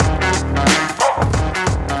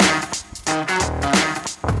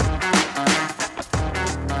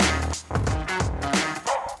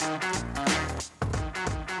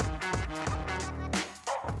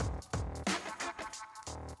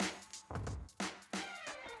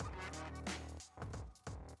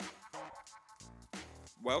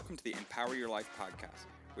Welcome to the Empower Your Life podcast,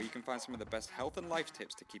 where you can find some of the best health and life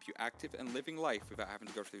tips to keep you active and living life without having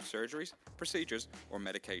to go through surgeries, procedures, or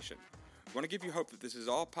medication. We want to give you hope that this is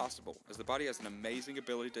all possible, as the body has an amazing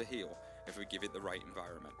ability to heal if we give it the right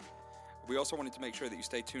environment. We also wanted to make sure that you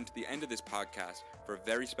stay tuned to the end of this podcast for a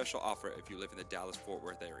very special offer if you live in the Dallas-Fort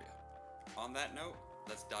Worth area. On that note,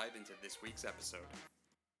 let's dive into this week's episode.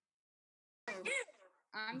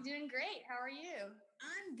 I'm doing great. How are you?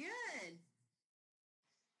 I'm good.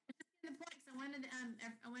 The point, I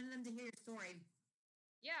wanted them to hear your story.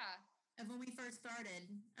 Yeah. Of when we first started.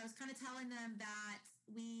 I was kind of telling them that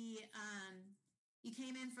you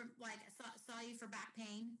came in for saw you for back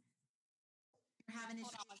pain. You're having issues.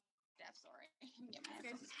 Hold on, Steph. Sorry. Get my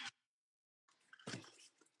headphones.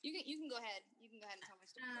 You can go ahead. You can go ahead and tell my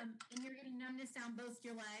story. And you're getting numbness down both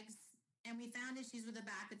your legs. And we found issues with the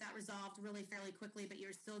back, but that resolved really fairly quickly. But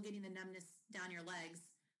you're still getting the numbness down your legs.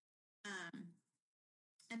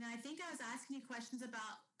 And I think I was asking you questions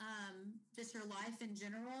about just your life in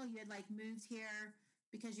general. You had moved here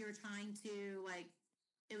because you were trying to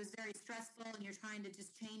it was very stressful and you're trying to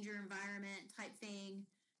just change your environment type thing.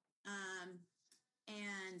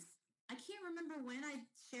 And I can't remember when I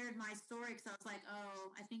shared my story because I was like,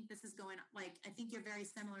 oh, I think this is going I think you're very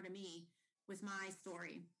similar to me with my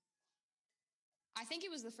story. I think it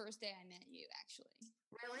was the first day I met you, actually.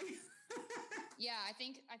 Really? Yeah, I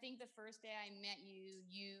think the first day I met you,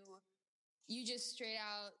 you just straight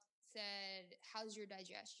out said, "How's your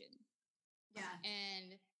digestion?" Yeah.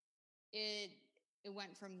 And it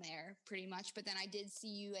went from there pretty much. But then I did see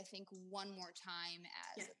you, I think, one more time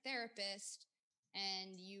as a therapist,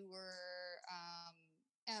 and you were,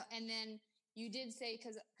 and then you did say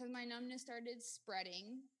because my numbness started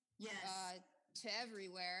spreading, to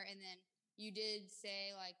everywhere, and then you did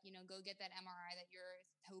say go get that MRI that you're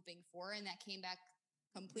hoping for, and that came back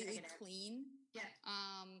completely negative. Clean. Yeah.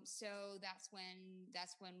 So that's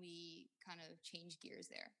when we kind of changed gears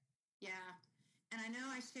there. Yeah. And I know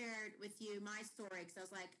I shared with you my story because I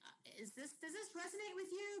was like, does this resonate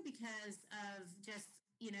with you? Because of just,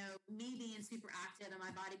 me being super active and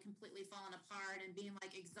my body completely falling apart and being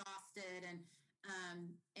exhausted and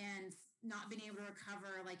not being able to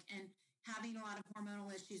recover, and having a lot of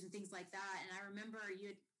hormonal issues and things like that. And I remember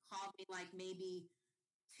you had called me maybe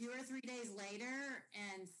 2 or 3 days later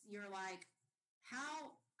and you're like,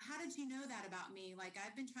 how did you know that about me?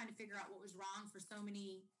 I've been trying to figure out what was wrong for so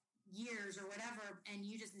many years or whatever, and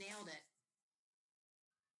you just nailed it.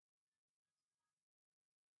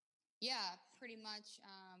 Yeah, pretty much.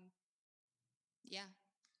 Yeah.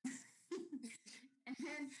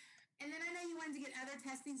 And then I know you wanted to get other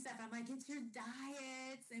testing stuff. I'm like, it's your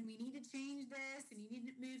diets, and we need to change this, and you need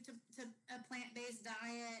to move to a plant-based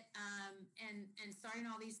diet, and starting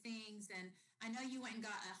all these things. And I know you went and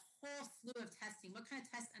got a whole slew of testing. What kind of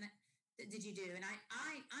tests did you do? And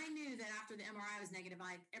I knew that after the MRI was negative,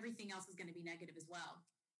 everything else was going to be negative as well.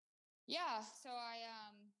 Yeah. So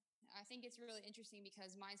I think it's really interesting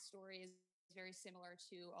because my story is very similar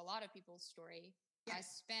to a lot of people's story. Yeah.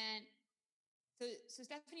 So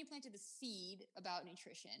Stephanie planted the seed about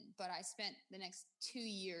nutrition, but I spent the next 2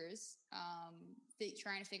 years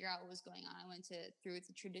trying to figure out what was going on. I went through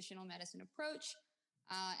the traditional medicine approach.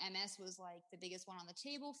 MS was the biggest one on the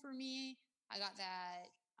table for me. I got that.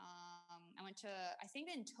 I went to, I think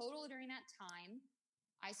in total during that time,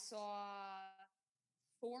 I saw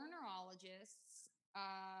 4 neurologists,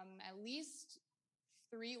 at least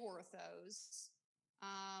 3 orthos.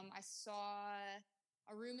 I saw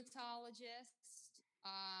a rheumatologist,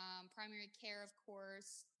 primary care, of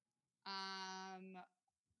course.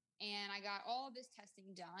 And I got all of this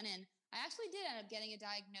testing done. And I actually did end up getting a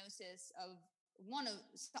diagnosis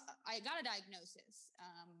I got a diagnosis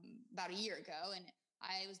about a year ago. And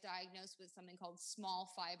I was diagnosed with something called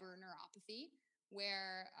small fiber neuropathy,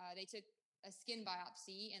 where they took a skin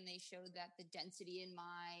biopsy and they showed that the density in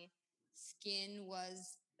my skin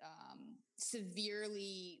was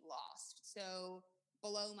severely lost. So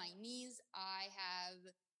below my knees, I have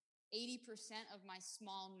 80% of my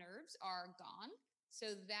small nerves are gone.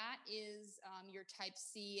 So that is your type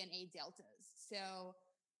C and A deltas. So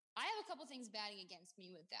I have a couple things batting against me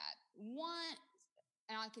with that. One,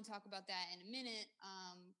 and I can talk about that in a minute,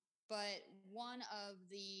 but one of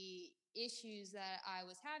the issues that I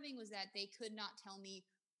was having was that they could not tell me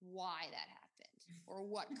why that happened or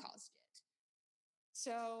what caused it.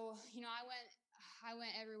 So, I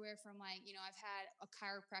went everywhere from I've had a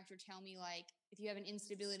chiropractor tell me if you have an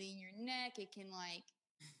instability in your neck, it can I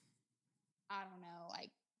don't know,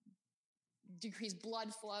 decrease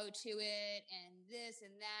blood flow to it and this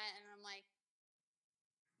and that. And I'm like,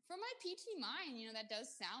 from my PT mind, that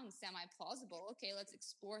does sound semi-plausible. Okay, let's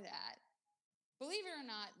explore that. Believe it or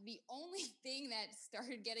not, the only thing that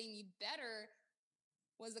started getting me better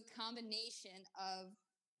was a combination of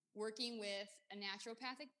working with a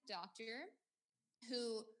naturopathic doctor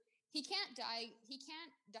who he can't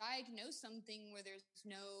diagnose something where there's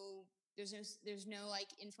no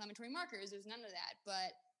like inflammatory markers. There's none of that.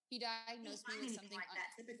 But he diagnosed me with something like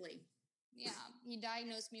that typically. Yeah, he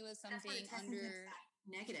diagnosed me with something under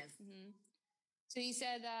negative. Mm-hmm. So he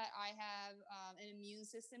said that I have an immune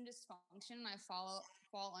system dysfunction, and I fall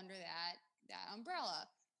under that umbrella.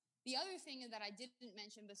 The other thing that I didn't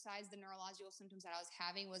mention, besides the neurological symptoms that I was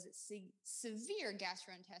having, was severe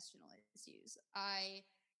gastrointestinal issues. I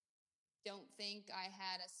don't think I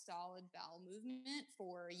had a solid bowel movement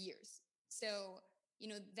for years. So,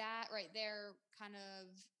 that right there kind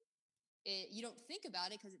of, you don't think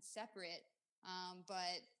about it because it's separate.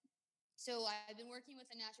 But so I've been working with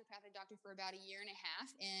a naturopathic doctor for about a year and a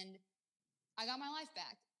half, and I got my life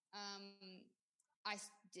back. I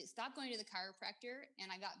stopped going to the chiropractor,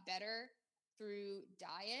 and I got better through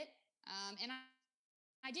diet. And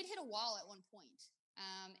I did hit a wall at one point.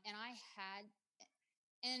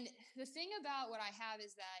 And the thing about what I have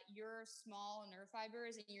is that your small nerve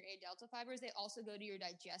fibers and your A delta fibers, they also go to your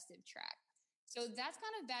digestive tract. So that's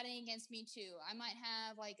kind of batting against me too. I might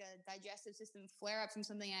have like a digestive system flare up from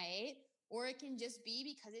something I ate, or it can just be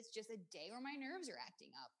because it's just a day where my nerves are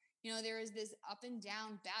acting up. There is this up and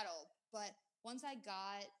down battle. But once I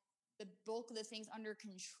got the bulk of the things under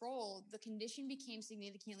control, the condition became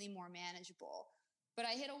significantly more manageable. But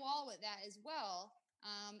I hit a wall with that as well.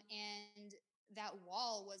 And that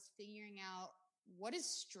wall was figuring out, what is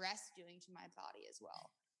stress doing to my body as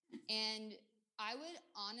well. And I would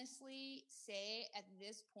honestly say at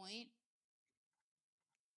this point,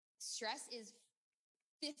 stress is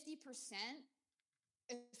 50%,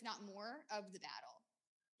 if not more, of the battle.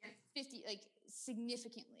 50, like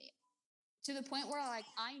significantly, to the point where like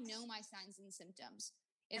I know my signs and symptoms.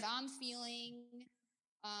 If I'm feeling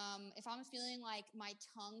like my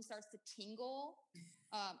tongue starts to tingle,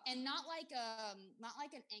 and not like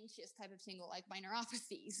an anxious type of tingle, like my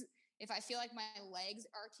neuropathies. If I feel like my legs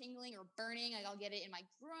are tingling or burning, like I'll get it in my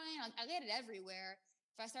groin. I'll get it everywhere.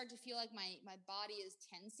 If I start to feel like my body is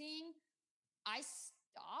tensing, I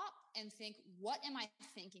stop and think, what am I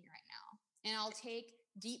thinking right now? And I'll take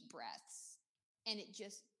deep breaths, and it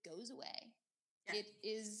just goes away. Yeah. It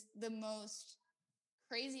is the most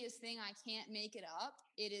craziest thing. I can't make it up.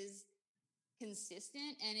 It is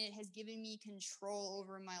consistent, and it has given me control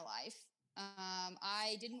over my life.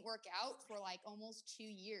 I didn't work out for like almost 2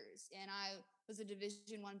 years, and I was a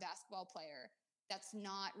Division I basketball player. That's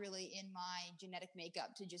not really in my genetic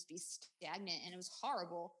makeup to just be stagnant, and it was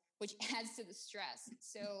horrible, which adds to the stress.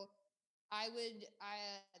 So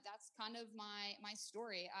that's kind of my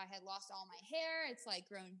story. I had lost all my hair. It's like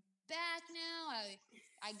grown back now.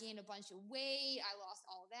 I gained a bunch of weight. I lost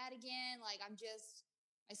all of that again. Like my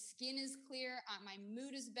skin is clear. My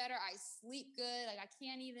mood is better. I sleep good. Like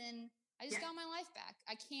I just got my life back.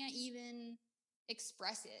 I can't even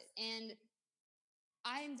express it. And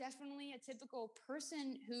I am definitely a typical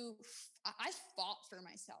person who I fought for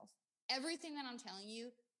myself. Everything that I'm telling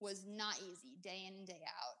you was not easy day in and day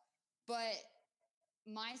out. But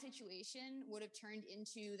my situation would have turned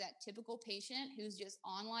into that typical patient who's just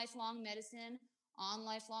on lifelong medicine, on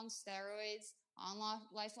lifelong steroids, on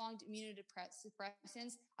lifelong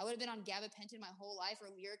immunodepressants. I would have been on gabapentin my whole life, or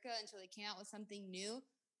Lyrica, until they came out with something new.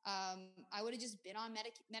 I would have just been on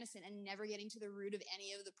medicine and never getting to the root of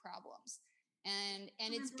any of the problems. And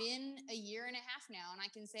it's been a year and a half now, and I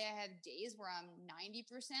can say I have days where I'm 90%,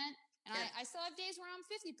 and I still have days where I'm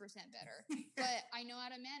 50% better. But I know how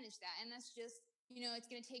to manage that, and that's just, it's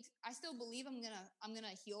going to take. I still believe I'm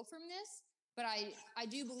gonna heal from this, but I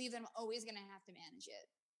do believe that I'm always going to have to manage it.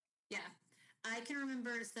 Yeah, I can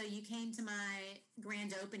remember. So you came to my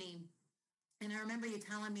grand opening, and I remember you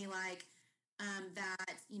telling me like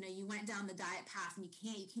that you went down the diet path, and you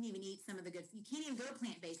can't even eat some of the good. You can't even go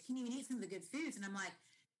plant-based. You can't even eat some of the good foods. And I'm like,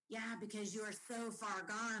 yeah, because you're so far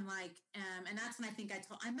gone. Like, and that's when I think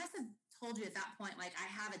I must have told you at that point, like, I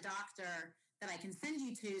have a doctor that I can send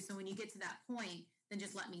you to. So when you get to that point, then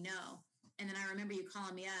just let me know. And then I remember you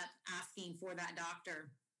calling me up asking for that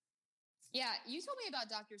doctor. Yeah, you told me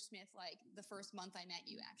about Dr. Smith like the first month I met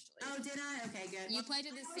you, actually. Oh, did I? Okay, good. You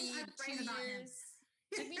planted the seed 2 years.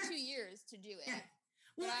 It took me 2 years to do it. Yeah.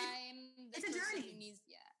 Well, it's a journey.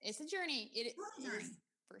 It's a journey. It is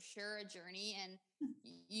for sure a journey. And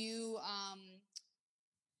you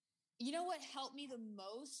know what helped me the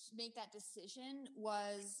most make that decision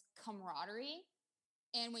was camaraderie.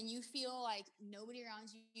 And when you feel like nobody around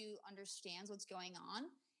you understands what's going on,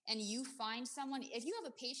 and you find someone, if you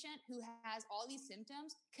have a patient who has all these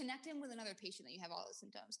symptoms, connect him with another patient that you have all those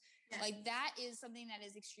symptoms. Yeah. Like that is something that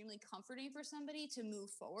is extremely comforting for somebody to move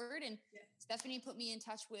forward. And Stephanie put me in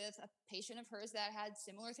touch with a patient of hers that had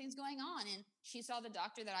similar things going on. And she saw the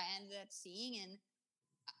doctor that I ended up seeing. And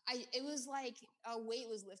it was like a weight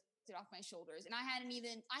was lifted off my shoulders. And I hadn't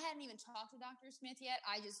even talked to Dr. Smith yet.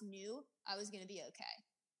 I just knew I was going to be okay.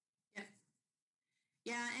 Yeah.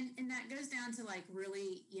 Yeah. And that goes down to like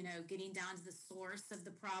really, getting down to the source of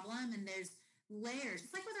the problem. And there's layers.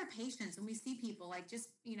 It's like with our patients, when we see people like just,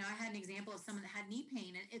 I had an example of someone that had knee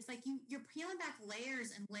pain, and it's like you're peeling back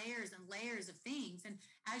layers and layers and layers of things. And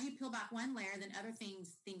as you peel back one layer, then other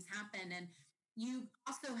things happen. And you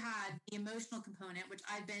also had the emotional component, which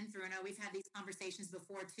I've been through. I know we've had these conversations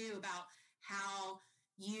before too, about how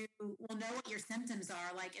you will know what your symptoms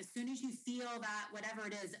are. Like as soon as you feel that, whatever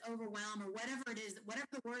it is, overwhelm or whatever it is, whatever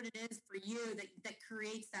the word it is for you that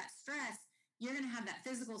creates that stress, you're going to have that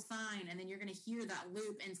physical sign. And then you're going to hear that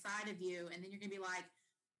loop inside of you. And then you're going to be like,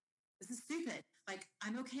 this is stupid. Like,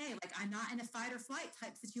 I'm okay. Like, I'm not in a fight or flight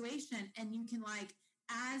type situation. And you can like,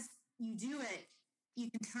 as you do it,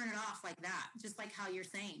 you can turn it off like that, just like how you're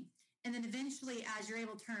saying. And then eventually, as you're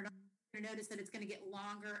able to turn it off, you're going to notice that it's going to get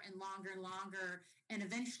longer and longer and longer. And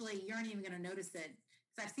eventually, you aren't even going to notice it.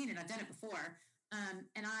 Because I've seen it. I've done it before.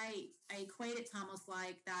 And I equate it to almost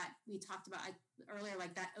like that we talked about earlier,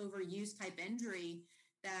 like that overuse type injury,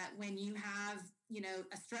 that when you have,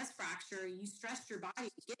 a stress fracture, you stress your body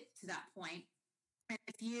to get to that point. And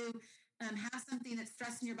if you have something that's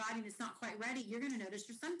stressing your body and it's not quite ready, you're going to notice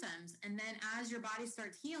your symptoms. And then as your body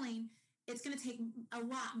starts healing, it's going to take a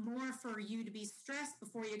lot more for you to be stressed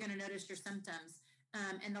before you're going to notice your symptoms.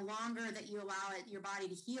 And the longer that you allow your body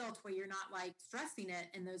to heal to where you're not like stressing it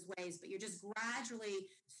in those ways, but you're just gradually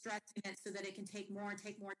stressing it so that it can take more,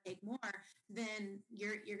 then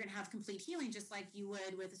you're going to have complete healing, just like you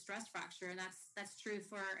would with a stress fracture. And that's true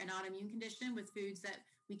for an autoimmune condition with foods that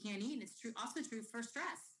we can't eat. And it's also true for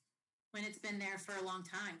stress when it's been there for a long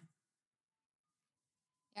time.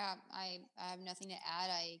 Yeah, I have nothing to add.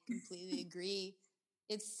 I completely agree.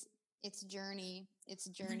 It's a journey. It's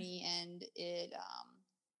a journey, and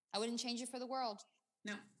I wouldn't change it for the world.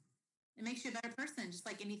 No, it makes you a better person. Just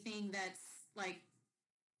like anything that's like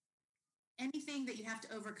anything that you have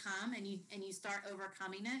to overcome, and you start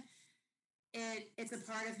overcoming it. It's a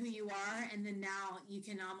part of who you are, and then now you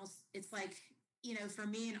can almost. It's like, for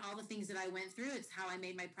me and all the things that I went through, it's how I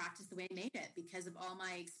made my practice the way I made it, because of all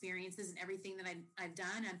my experiences and everything that I've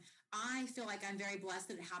done. And I feel like I'm very blessed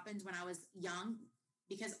that it happened when I was young,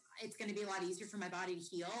 because it's going to be a lot easier for my body to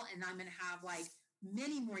heal. And I'm going to have like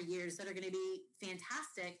many more years that are going to be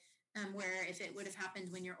fantastic. Where if it would have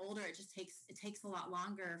happened when you're older, it takes a lot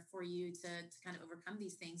longer for you to kind of overcome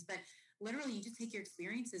these things. But literally, you just take your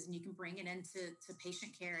experiences and you can bring it into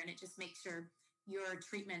patient care, and it just makes your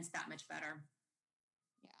treatments that much better.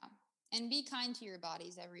 Yeah. And be kind to your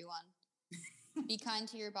bodies, everyone. Be kind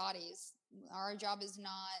to your bodies. Our job is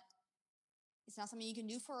it's not something you can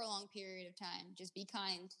do for a long period of time. Just be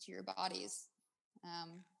kind to your bodies.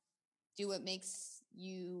 Do what makes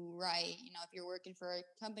you right. If you're working for a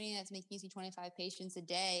company that's making you see 25 patients a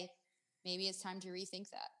day, maybe it's time to rethink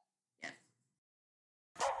that. Yeah.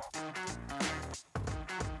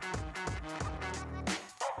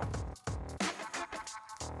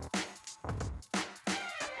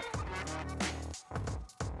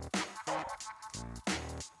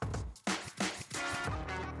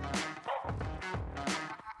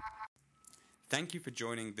 Thank you for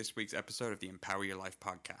joining this week's episode of the Empower Your Life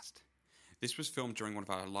podcast. This was filmed during one of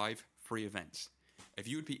our live free events. If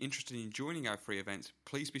you would be interested in joining our free events,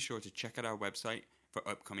 please be sure to check out our website for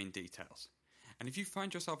upcoming details. And if you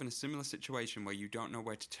find yourself in a similar situation where you don't know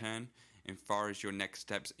where to turn as far as your next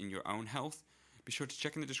steps in your own health, be sure to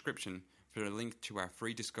check in the description for a link to our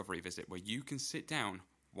free discovery visit where you can sit down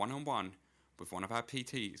one-on-one with one of our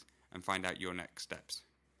PTs and find out your next steps.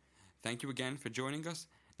 Thank you again for joining us.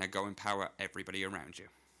 Now go empower everybody around you.